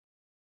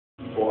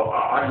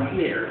are you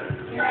here?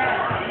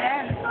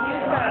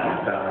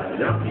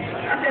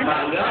 My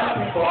young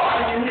people,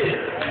 are you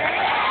here?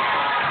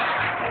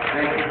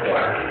 Thank you,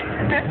 choir.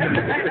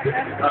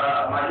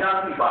 My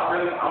young people,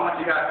 I want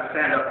you guys to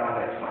stand up on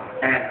this one.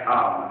 And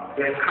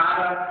it's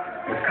kind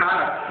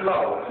of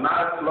slow. It's not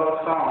a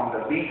slow song.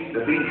 The beat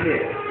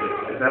hits.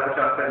 Is that what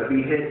y'all said? The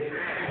beat hits.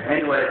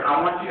 Anyways, I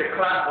want you to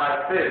clap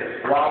like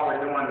this while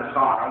we're doing the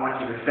song. I want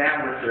you to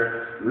stand with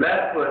your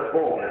left foot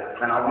forward,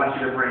 and I want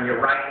you to bring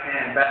your right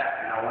hand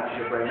back, and I want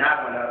you to bring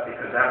that one up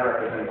because that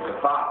represents the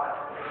Father.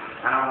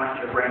 And I want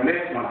you to bring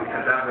this one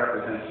because that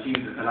represents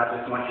Jesus. And I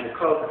just want you to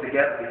close it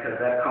together because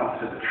that comes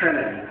to the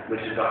Trinity,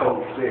 which is the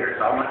Holy Spirit.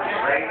 So I want you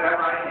to raise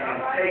that right hand,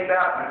 take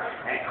that one,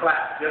 and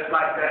clap just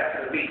like that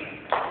to the beat.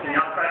 Can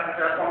y'all practice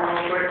that for me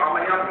real quick? All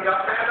my young people,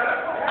 y'all stand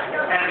up.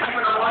 And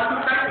even the ones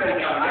who think that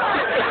young, y'all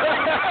stand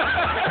up.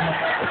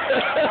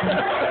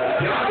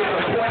 Y'all get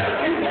a point of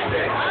view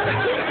today.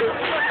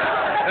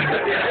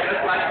 Yeah,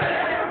 just like that.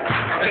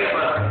 Okay,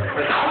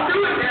 but don't do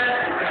it yet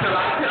until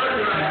I tell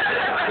you like that.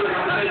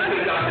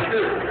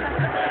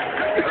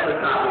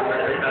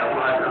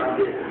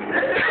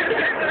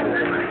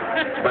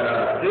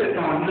 But this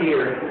song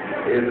here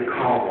is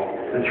called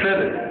The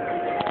Trinity.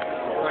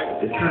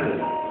 The Trinity.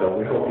 So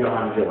we hope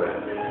y'all enjoy it.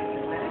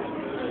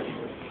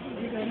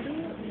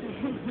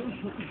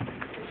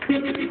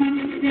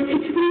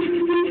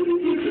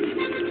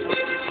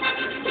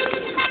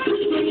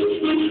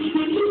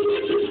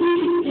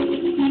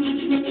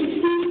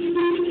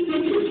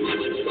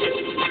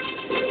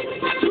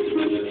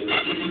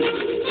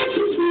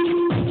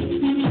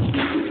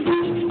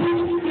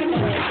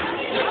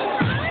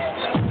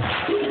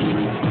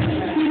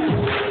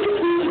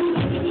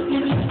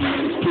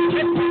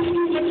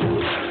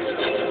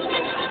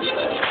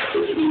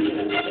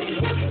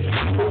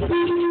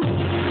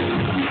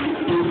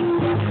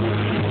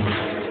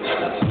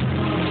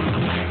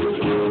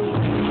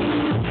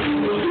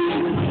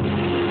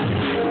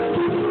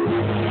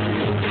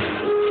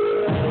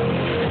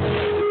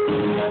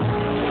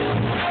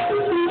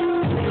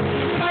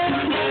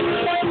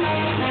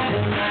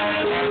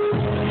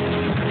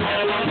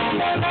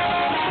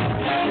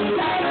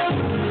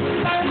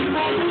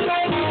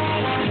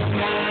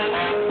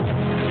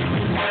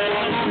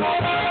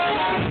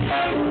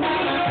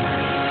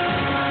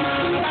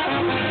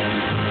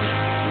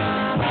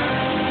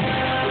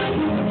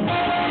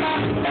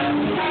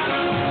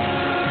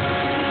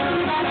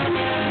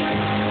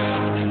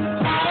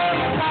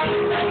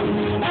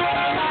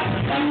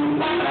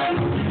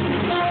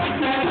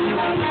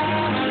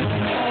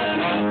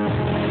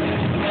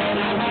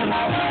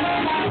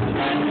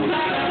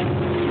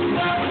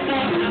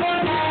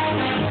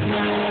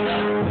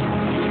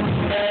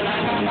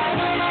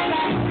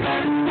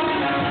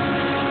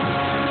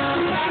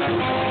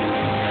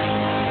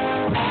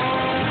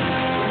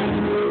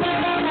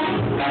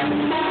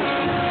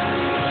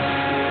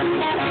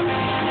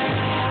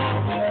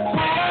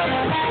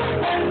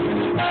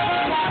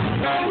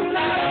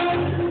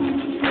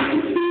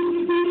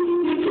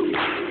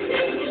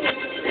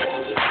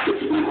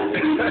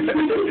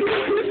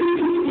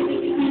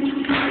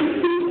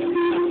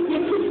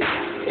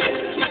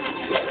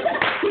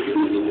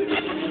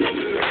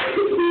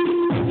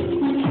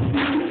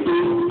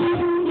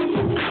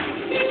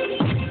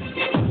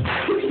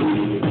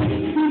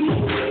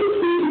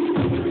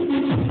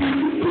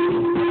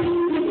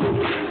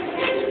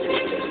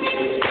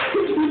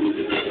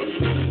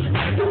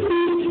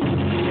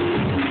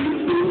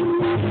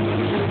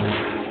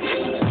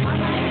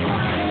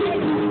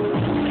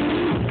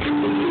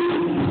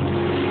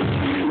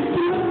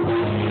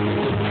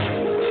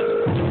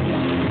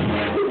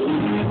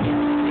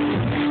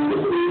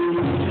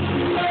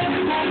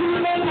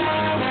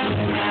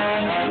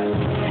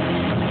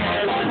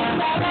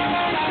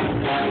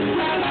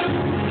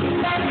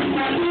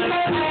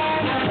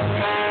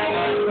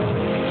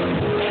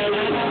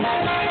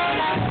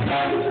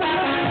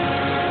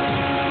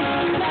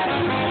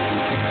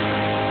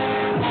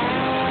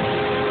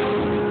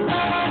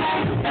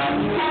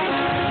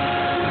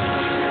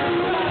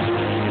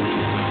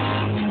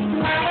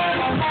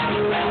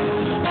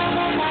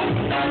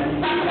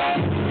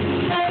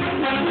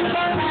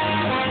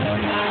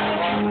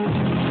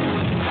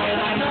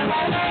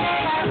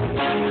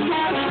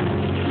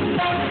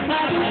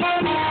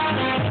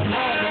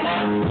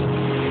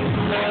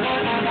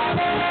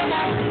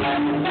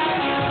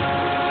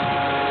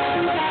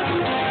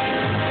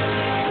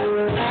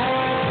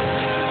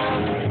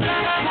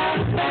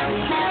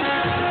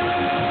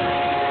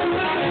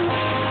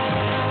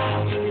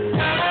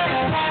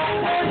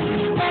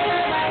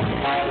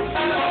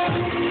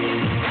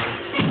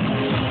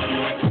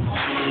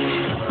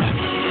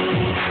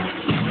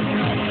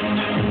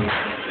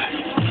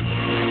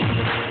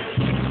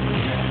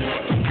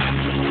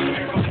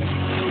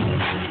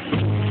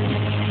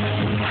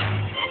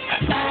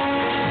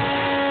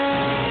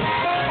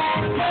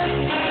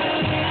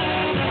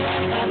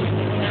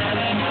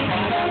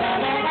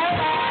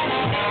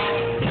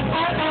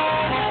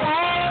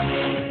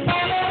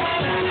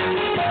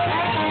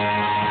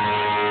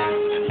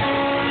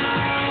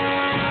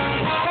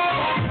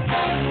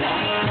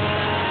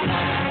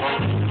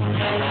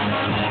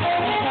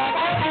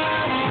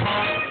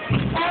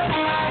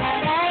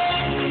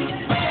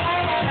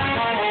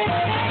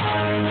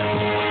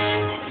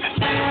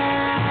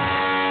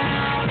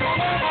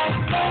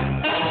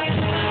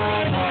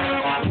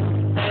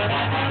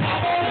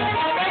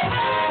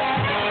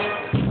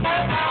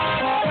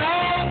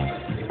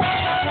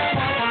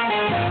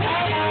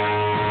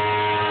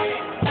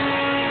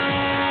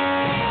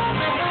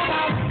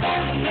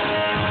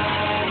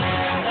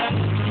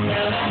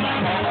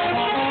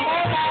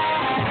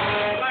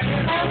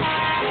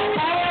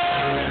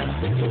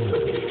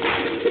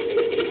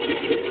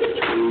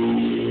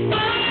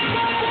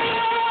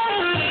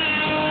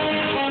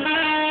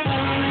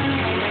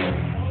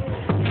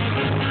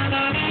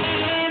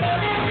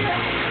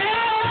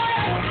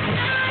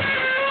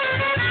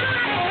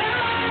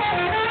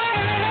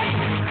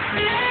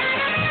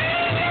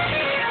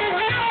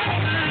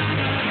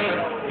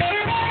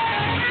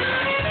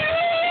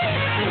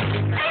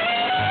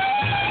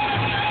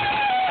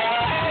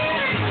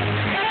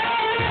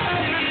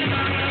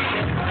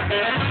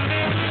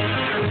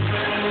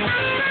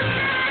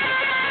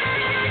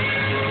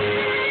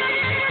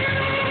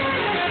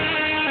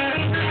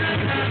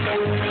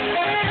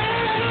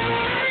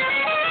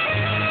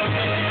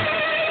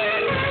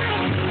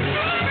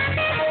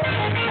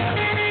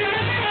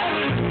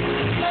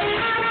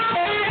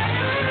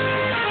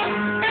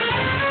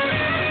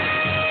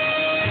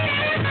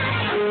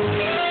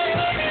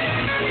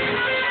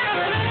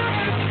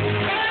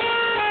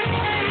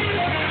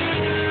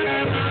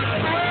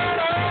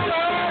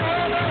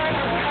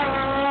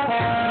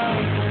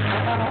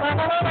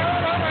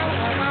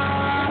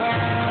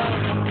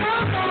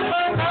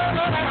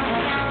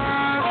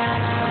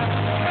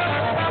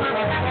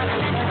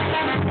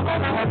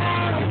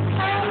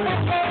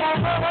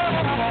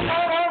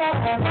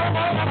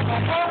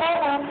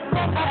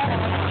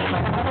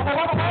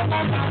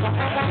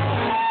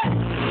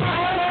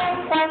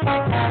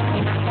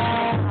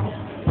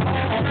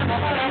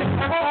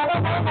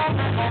 Thank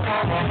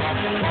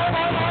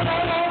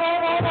you.